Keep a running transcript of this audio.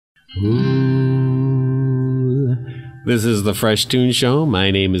Ooh. This is the Fresh Toones Show.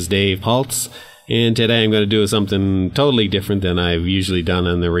 My name is Dave Paltz, and today I'm going to do something totally different than I've usually done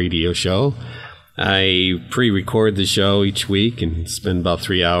on the radio show. I pre-record the show each week and spend about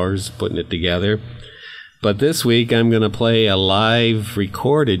 3 hours putting it together. But this week I'm going to play a live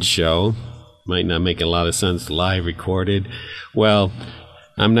recorded show. Might not make a lot of sense, live recorded. Well,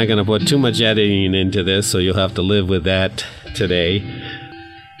 I'm not going to put too much editing into this, so you'll have to live with that today.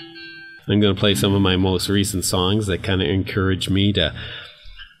 I'm going to play some of my most recent songs that kind of encourage me to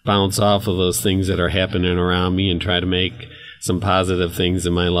bounce off of those things that are happening around me and try to make some positive things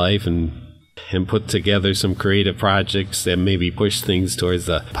in my life and put together some creative projects that maybe push things towards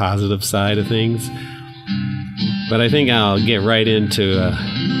the positive side of things. But I think I'll get right into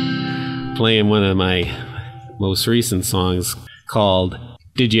playing one of my most recent songs called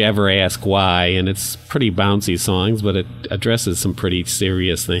Did You Ever Ask Why? And it's pretty bouncy songs, but it addresses some pretty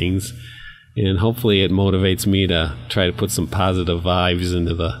serious things. And hopefully it motivates me to try to put some positive vibes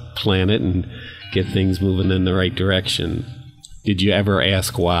into the planet and get things moving in the right direction. Did you ever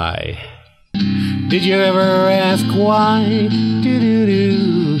ask why? Did you ever ask why?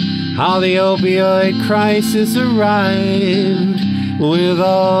 Do-do-do. How the opioid crisis arrived with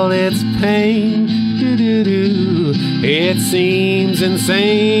all its pain. Do-do-do. It seems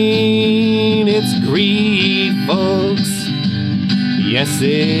insane. It's greed, folks. Yes,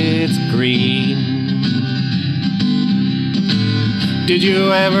 it's greed. Did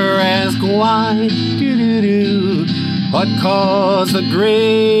you ever ask why? Do-do-do. What caused the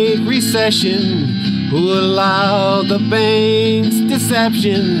Great Recession? Who allowed the bank's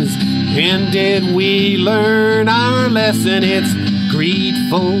deceptions? And did we learn our lesson? It's greed,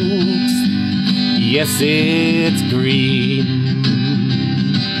 folks. Yes, it's greed.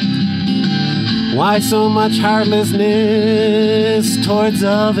 Why so much heartlessness towards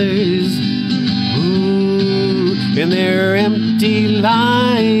others? Ooh, in their empty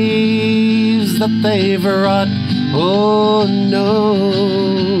lives that they've wrought. Oh no,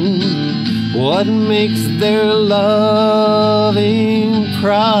 what makes their loving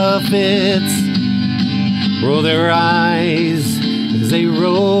prophets roll their eyes as they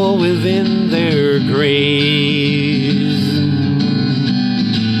roll within their graves?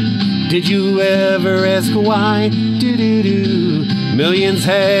 Did you ever ask why? Do-do-do. Millions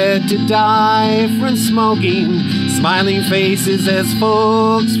had to die from smoking, smiling faces as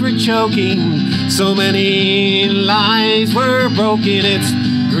folks were choking. So many lives were broken. It's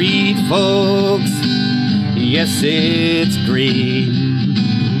greed, folks. Yes, it's greed.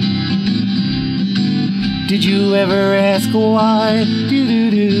 Did you ever ask why?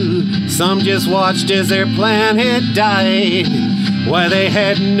 Do-do-do. Some just watched as their planet died. Why they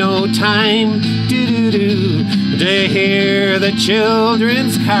had no time, do-do-do, to hear the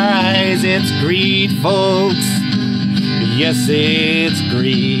children's cries. It's greed, folks. Yes, it's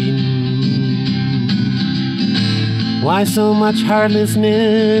greed. Why so much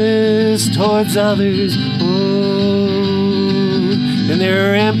heartlessness towards others? Oh, in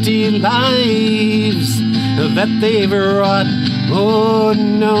their empty lives that they've wrought. Oh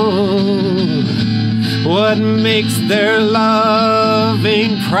no. What makes their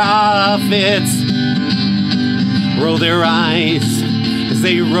loving prophets roll their eyes as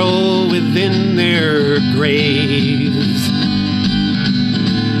they roll within their graves?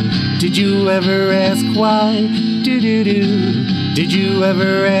 Did you ever ask why? Do-do-do. Did you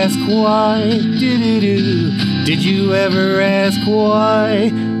ever ask why? Do-do-do. Did you ever ask why?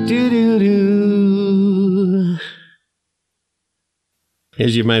 Do-do-do.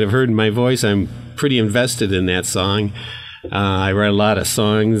 As you might have heard in my voice, I'm pretty invested in that song. I write a lot of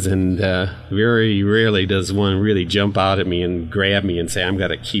songs, and very rarely does one really jump out at me and grab me and say, I've got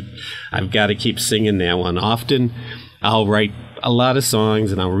to keep singing that one. Often I'll write a lot of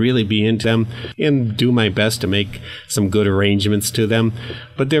songs and I'll really be into them and do my best to make some good arrangements to them,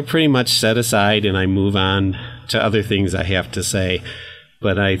 but they're pretty much set aside and I move on to other things I have to say.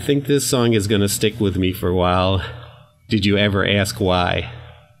 But I think this song is going to stick with me for a while. Did you ever ask why?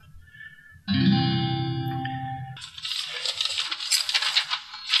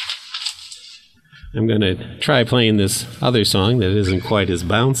 I'm going to try playing this other song that isn't quite as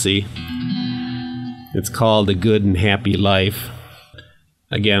bouncy. It's called A Good and Happy Life.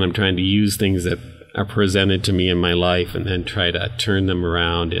 Again, I'm trying to use things that are presented to me in my life and then try to turn them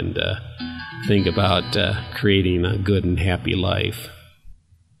around and think about creating a good and happy life.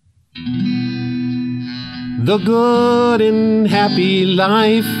 The good and happy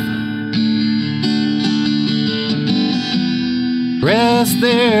life, rest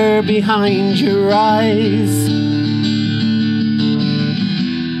there behind your eyes.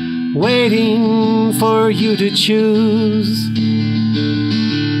 waiting for you to choose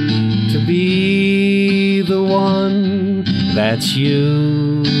to be the one that's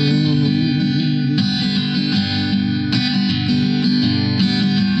you.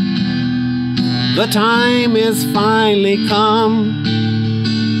 The time is finally come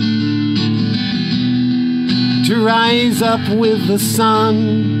to rise up with the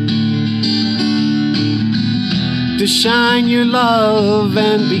sun, to shine your love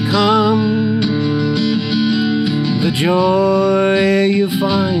and become the joy you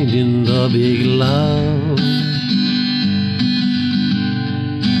find in the big love.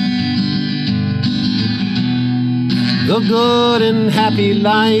 The good and happy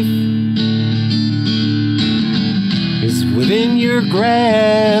life is within your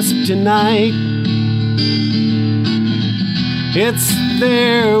grasp tonight. It's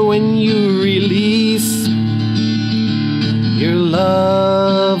there when you release your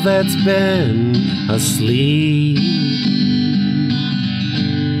love that's been asleep.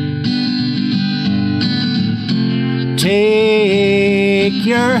 Take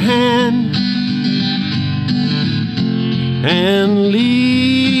your hand and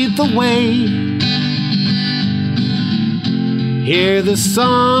lead the way. Hear the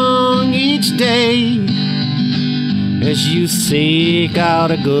song each day as you seek out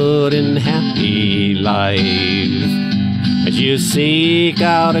a good and happy life. As you seek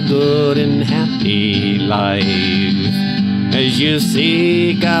out a good and happy life. As you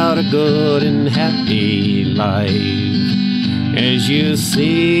seek out a good and happy life. As you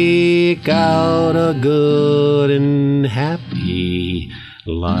seek out a good and happy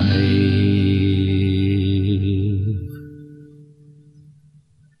life.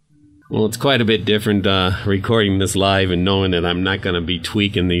 Well, it's quite a bit different recording this live and knowing that I'm not going to be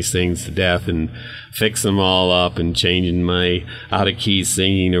tweaking these things to death and fix them all up and changing my out-of-key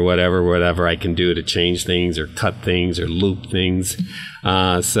singing or whatever I can do to change things or cut things or loop things.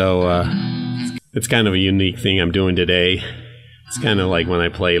 So it's kind of a unique thing I'm doing today. It's kind of like when I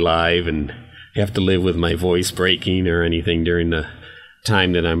play live and have to live with my voice breaking or anything during the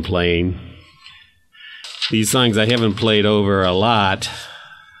time that I'm playing. These songs I haven't played over a lot.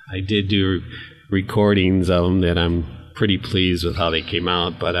 I did do recordings of them that I'm pretty pleased with how they came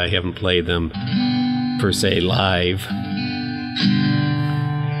out, but I haven't played them per se live.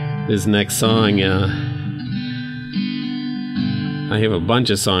 This next song, I have a bunch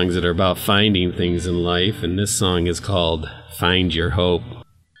of songs that are about finding things in life, and this song is called Find Your Hope.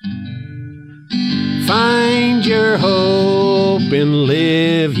 Find your hope and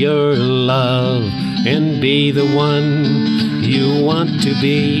live your love and be the one you want to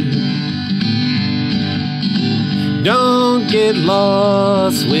be. Don't get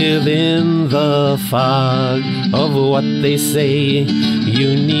lost within the fog of what they say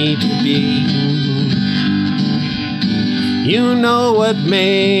you need to be. You know what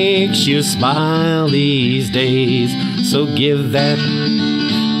makes you smile these days, so give that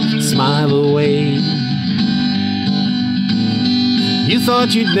smile away. You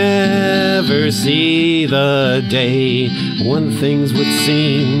thought you'd never see the day when things would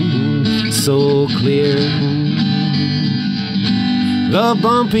seem so clear. The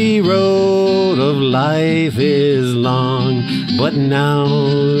bumpy road of life is long, but now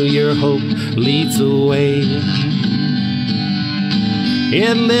your hope leads the way.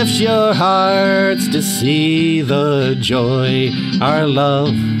 It lifts your hearts to see the joy our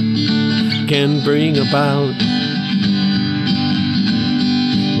love can bring about.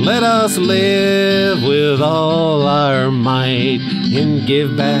 Let us live with all our might and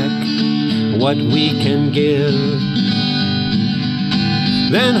give back what we can give.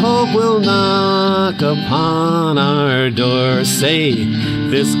 Then hope will knock upon our door, say,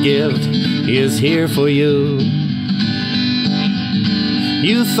 this gift is here for you.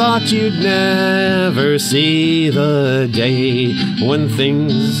 You thought you'd never see the day when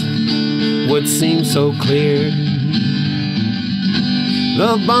things would seem so clear.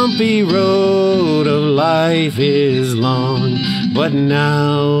 The bumpy road of life is long, but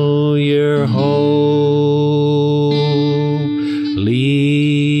now your hope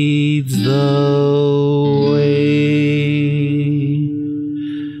leads the way.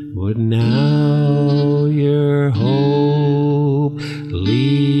 But now your hope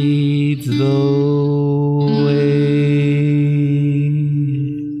leads the way.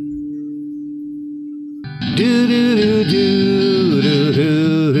 Do do do do.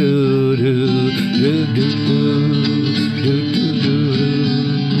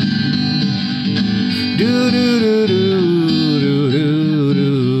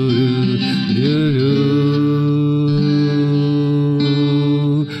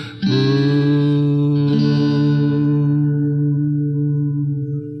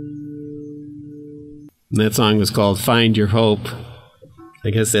 And that song was called Find Your Hope. I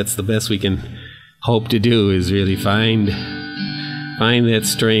guess that's the best we can hope to do, is really find that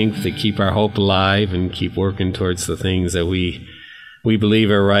strength to keep our hope alive and keep working towards the things that we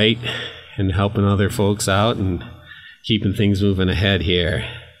believe are right, and helping other folks out and keeping things moving ahead here.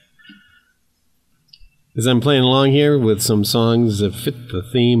 As I'm playing along here with some songs that fit the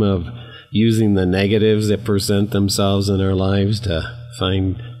theme of using the negatives that present themselves in our lives to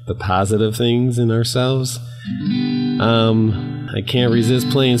find the positive things in ourselves, I can't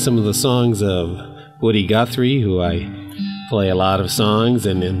resist playing some of the songs of Woody Guthrie, who I play a lot of songs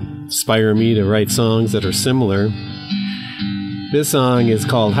and inspire me to write songs that are similar. This song is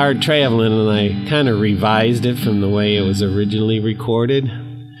called Hard Traveling, and I kind of revised it from the way it was originally recorded.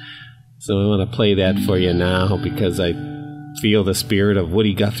 So I want to play that for you now because I feel the spirit of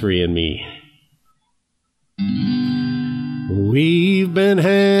Woody Guthrie in me. We've been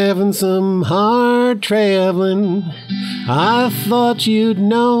having some hard traveling, I thought you'd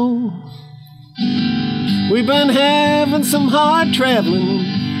know. We've been having some hard traveling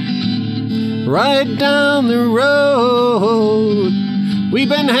right down the road. We've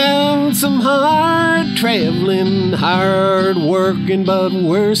been having some hard traveling, hard working, but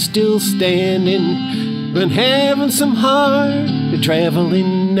we're still standing. Been having some hard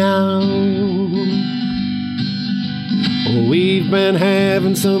traveling now. We've been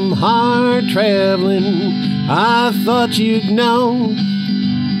having some hard traveling, I thought you'd know.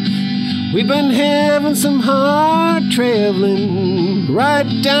 We've been having some hard traveling right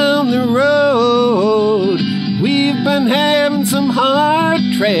down the road. We've been having some hard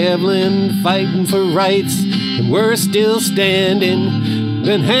traveling, fighting for rights, and we're still standing.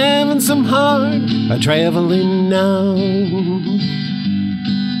 Been having some hard traveling now.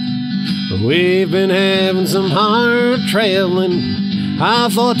 We've been having some hard traveling, I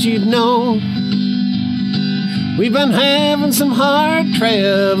thought you'd know. We've been having some hard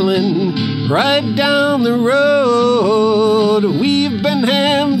traveling right down the road. We've been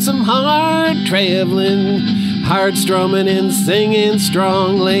having some hard traveling, hard strumming and singing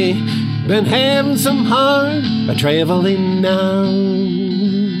strongly. Been having some hard traveling now.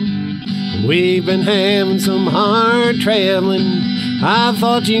 We've been having some hard traveling, I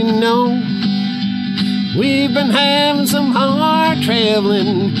thought you'd know. We've been having some hard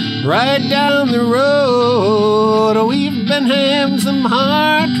traveling right down the road. We've been having some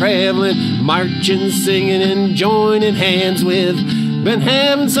hard traveling, marching, singing, and joining hands with. Been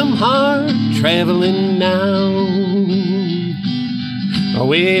having some hard traveling now.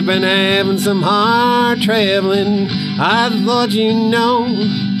 We've been having some hard traveling, I thought you'd know.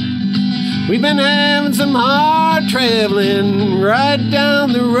 We've been having some hard traveling right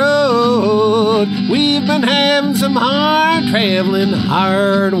down the road. We've been having some hard traveling,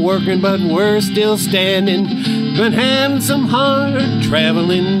 hard working, but we're still standing. Been having some hard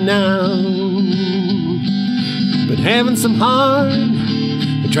traveling now. Been having some hard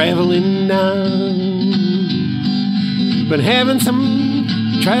traveling now. Been having some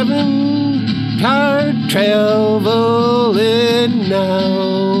hard traveling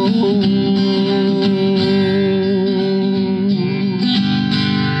now.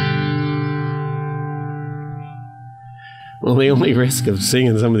 Well, the only risk of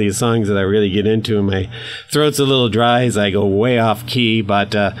singing some of these songs that I really get into, and my throat's a little dry as I go way off key,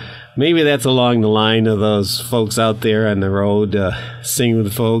 but maybe that's along the line of those folks out there on the road singing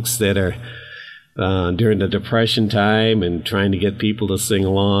with folks that are during the Depression time and trying to get people to sing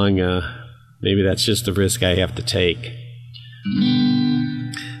along. Maybe that's just the risk I have to take.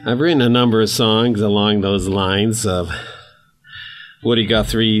 I've written a number of songs along those lines of Woody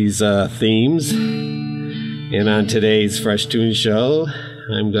Guthrie's themes. And on today's Fresh Toones show,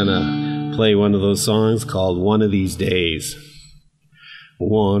 I'm going to play one of those songs called One of These Days.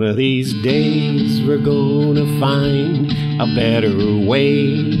 One of these days we're going to find a better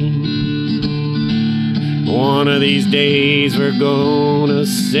way. One of these days we're going to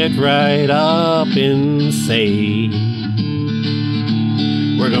sit right up and say,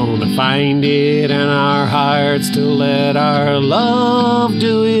 we're going to find it in our hearts to let our love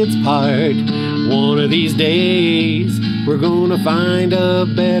do its part. One of these days, we're gonna find a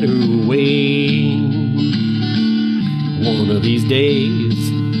better way. One of these days,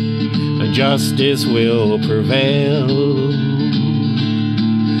 justice will prevail.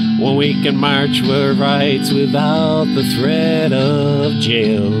 When we can march for rights without the threat of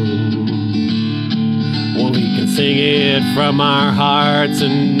jail. When we can sing it from our hearts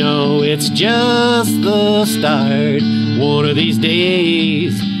and know it's just the start. One of these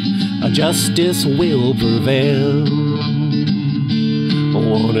days, justice will prevail.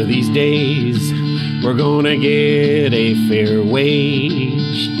 One of these days, we're gonna get a fair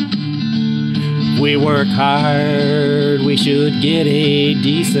wage. We work hard, we should get a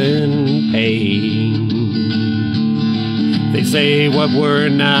decent pay. They say what we're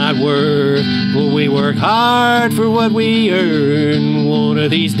not worth, but we work hard for what we earn. One of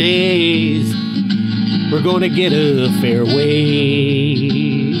these days, we're gonna get a fair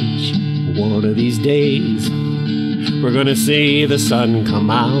wage. One of these days, we're gonna see the sun come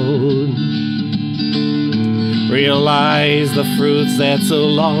out. Realize the fruits that so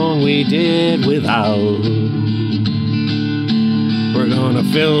long we did without. We're gonna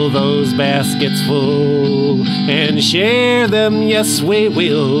fill those baskets full and share them, yes we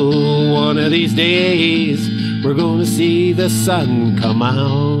will. One of these days, we're gonna see the sun come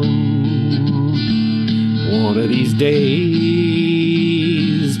out. One of these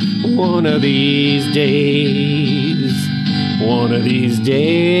days, one of these days, one of these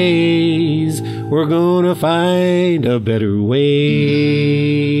days, we're gonna find a better way.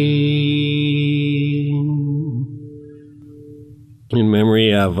 In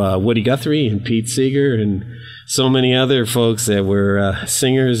memory of Woody Guthrie and Pete Seeger and so many other folks that were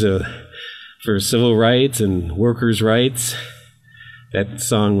singers for civil rights and workers' rights. That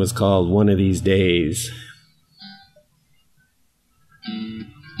song was called One of These Days.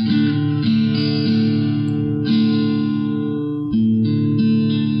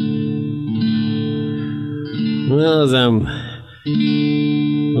 Well,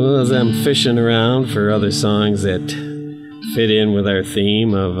 as I'm fishing around for other songs that fit in with our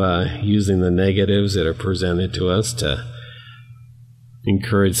theme of using the negatives that are presented to us to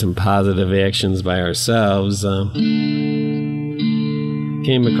encourage some positive actions by ourselves,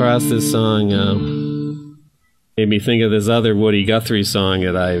 came across this song. Made me think of this other Woody Guthrie song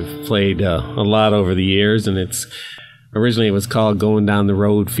that I've played a lot over the years, and originally it was called Going Down the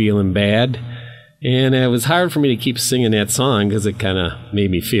Road Feeling Bad. And it was hard for me to keep singing that song because it kind of made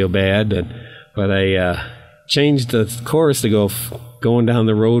me feel bad. But I changed the chorus to go Going Down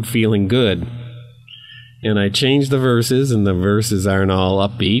the Road Feeling Good. And I changed the verses, and the verses aren't all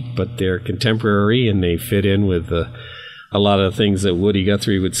upbeat, but they're contemporary and they fit in with a lot of things that Woody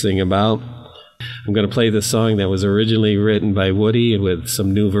Guthrie would sing about. I'm going to play the song that was originally written by Woody with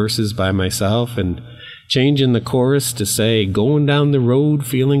some new verses by myself and changing the chorus to say Going Down the Road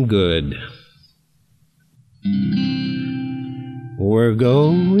Feeling Good. We're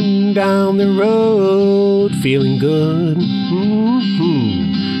going down the road feeling good.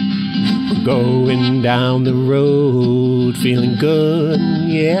 We're going down the road feeling good,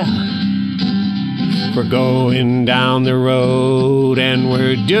 yeah. We're going down the road and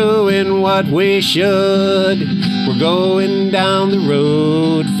we're doing what we should. We're going down the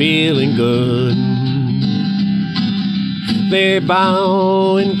road feeling good. They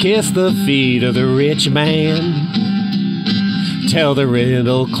bow and kiss the feet of the rich man. Tell the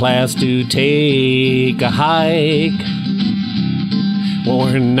middle class to take a hike. Well,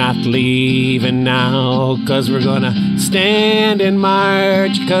 we're not leaving now, 'cause we're gonna stand and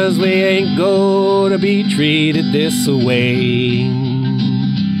march, 'cause we ain't gonna be treated this way.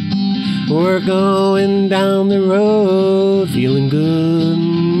 We're going down the road feeling good.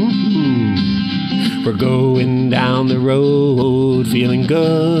 We're going down the road feeling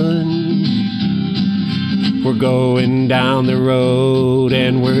good. We're going down the road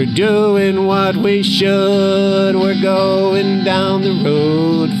and we're doing what we should. We're going down the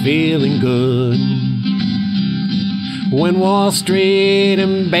road feeling good. When Wall Street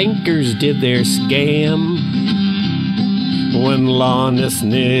and bankers did their scam, when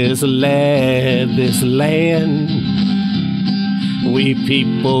lawlessness led this land, we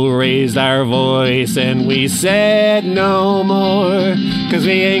people raised our voice and we said no more, 'cause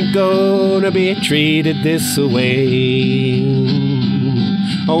we ain't gonna be treated this way.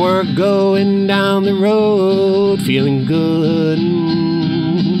 We're going down the road feeling good.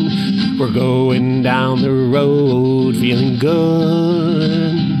 We're going down the road feeling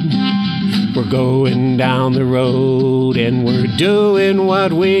good. We're going down the road and we're doing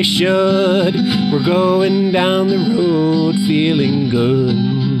what we should. We're going down the road feeling good.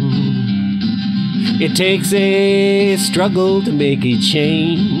 It takes a struggle to make a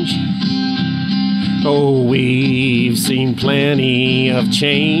change. Oh, we've seen plenty of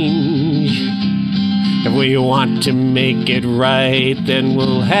change. If we want to make it right, then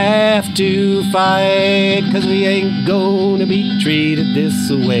we'll have to fight, 'cause we ain't gonna be treated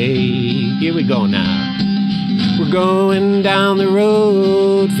this way. Here we go now. We're going down the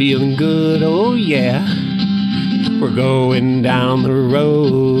road feeling good, oh yeah. We're going down the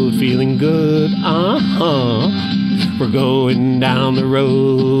road feeling good, We're going down the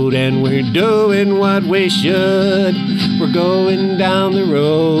road and we're doing what we should. We're going down the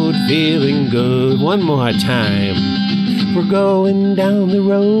road feeling good. One more time. We're going down the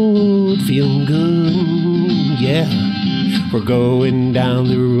road feeling good. Yeah. We're going down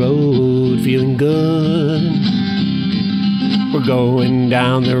the road feeling good. We're going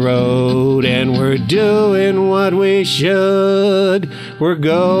down the road and we're doing what we should. We're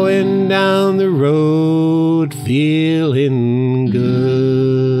going down the road feeling good.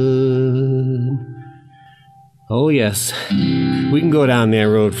 Oh yes, we can go down that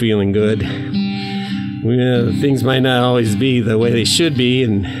road feeling good. Things might not always be the way they should be,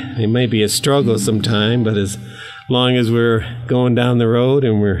 and it might be a struggle sometime, but as long as we're going down the road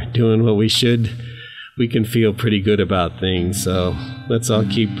and we're doing what we should, we can feel pretty good about things. So let's all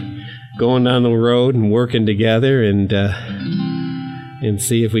keep going down the road and working together and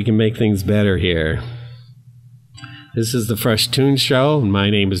see if we can make things better here. This is the Fresh Toones Show, and my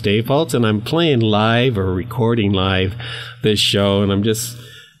name is Dave Paltz, and I'm playing live or recording live this show, and I'm just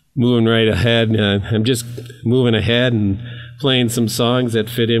moving right ahead. I'm just moving ahead and playing some songs that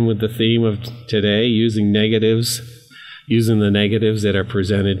fit in with the theme of today, using the negatives that are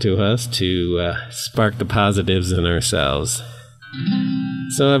presented to us to spark the positives in ourselves.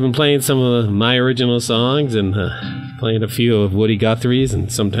 So I've been playing some of my original songs and playing a few of Woody Guthrie's,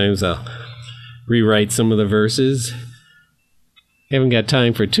 and sometimes I'll rewrite some of the verses. Haven't got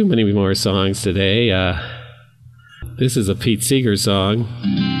time for too many more songs today. This is a Pete Seeger song,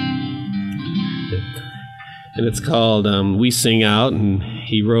 and it's called We Sing Out, and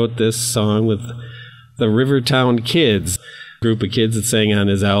he wrote this song with the Rivertown Kids, a group of kids that sang on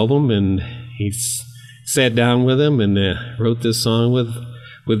his album, and he sat down with them and wrote this song with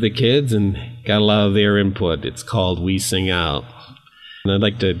the kids and got a lot of their input. It's called We Sing Out. And I'd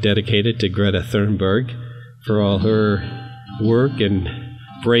like to dedicate it to Greta Thunberg for all her work and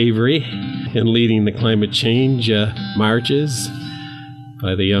bravery in leading the climate change marches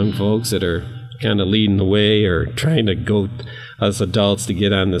by the young folks that are kind of leading the way or trying to go us adults to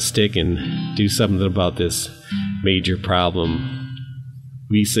get on the stick and do something about this major problem.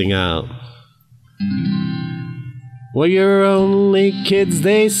 We sing out. Well, you're only kids,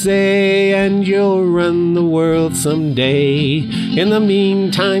 they say, and you'll run the world someday. In the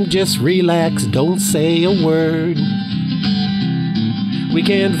meantime, just relax, don't say a word. We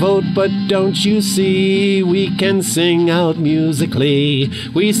can't vote, but don't you see, we can sing out musically.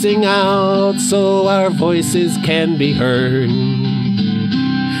 We sing out so our voices can be heard.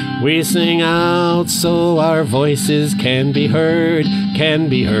 We sing out so our voices can be heard, can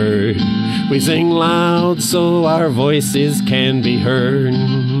be heard. We sing loud so our voices can be heard.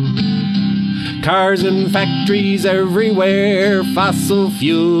 Cars and factories everywhere, fossil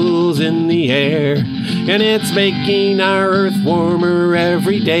fuels in the air, and it's making our earth warmer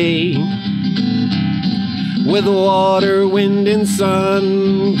every day. With water, wind, and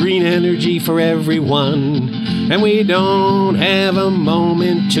sun, green energy for everyone, and we don't have a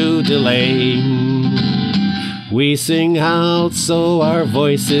moment to delay. We sing out so our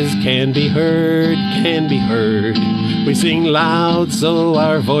voices can be heard, can be heard. We sing loud so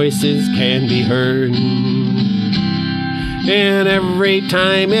our voices can be heard. And every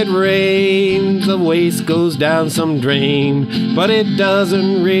time it rains, the waste goes down some drain, but it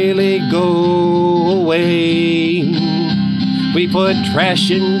doesn't really go away. We put trash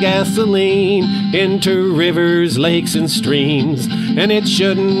and gasoline into rivers, lakes, and streams, and it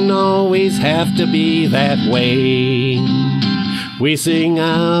shouldn't always have to be that way. We sing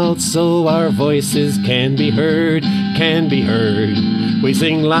out so our voices can be heard, can be heard. We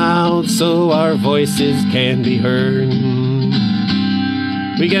sing loud so our voices can be heard.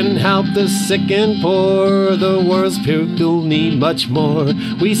 We can help the sick and poor, the world's people need much more.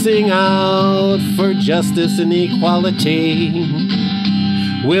 We sing out for justice and equality.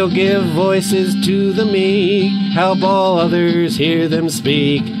 We'll give voices to the meek, help all others hear them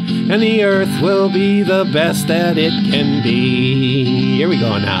speak, and the earth will be the best that it can be. Here we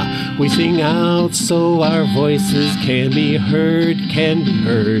go now. We sing out so our voices can be heard, can be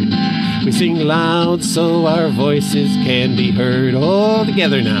heard. We sing loud so our voices can be heard. All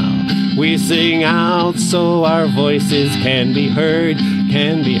together now. We sing out so our voices can be heard,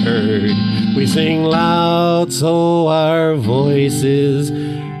 can be heard. We sing loud so our voices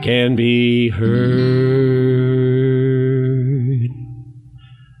can be heard.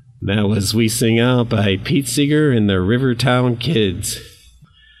 That was We Sing Out by Pete Seeger and the Rivertown Kids.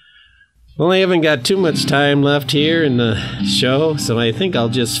 Well, I haven't got too much time left here in the show, so I think I'll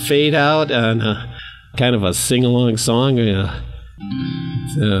just fade out on a kind of a sing-along song.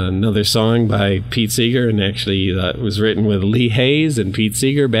 Another song by Pete Seeger, and actually it was written with Lee Hayes and Pete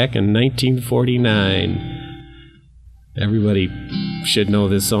Seeger back in 1949. Everybody should know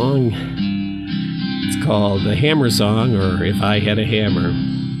this song. It's called The Hammer Song, or If I Had a Hammer.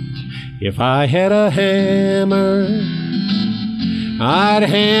 If I had a hammer, I'd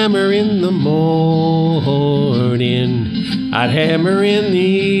hammer in the morning, I'd hammer in the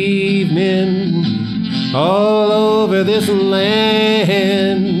evening, all over this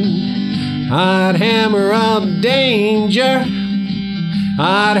land. I'd hammer out danger,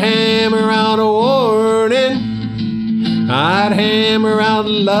 I'd hammer out a warning, I'd hammer out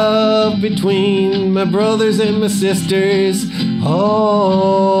love between my brothers and my sisters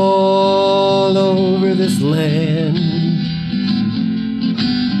all over this land.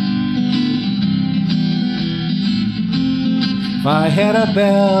 If I had a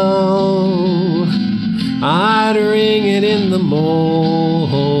bell, I'd ring it in the morning,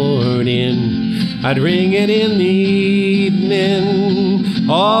 I'd ring it in the evening,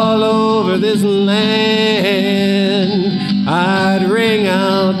 all over this land. I'd ring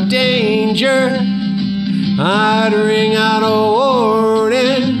out danger, I'd ring out a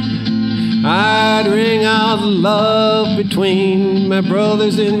warning, I'd ring out love between my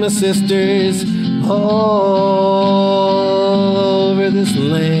brothers and my sisters all over this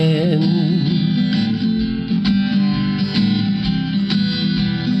land.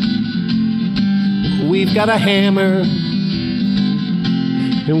 We've got a hammer,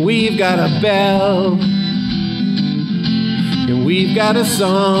 and we've got a bell, and we've got a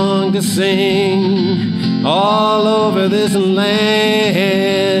song to sing all over this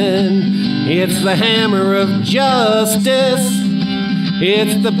land. It's the hammer of justice,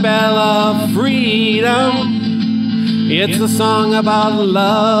 it's the bell of freedom, it's a song about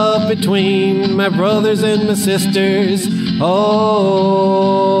love between my brothers and my sisters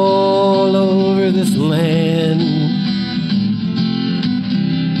all over this land.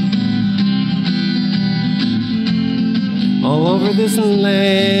 All over this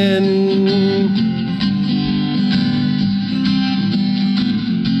land.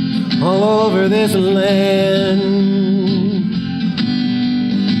 All over this land.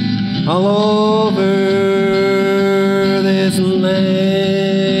 All over this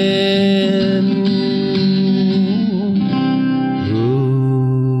land. Ooh.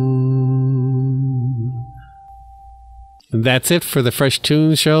 That's it for the Fresh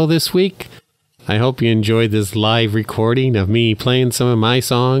Toones show this week. I hope you enjoyed this live recording of me playing some of my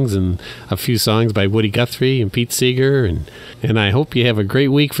songs and a few songs by Woody Guthrie and Pete Seeger, and I hope you have a great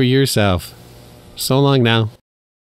week for yourself. So long now.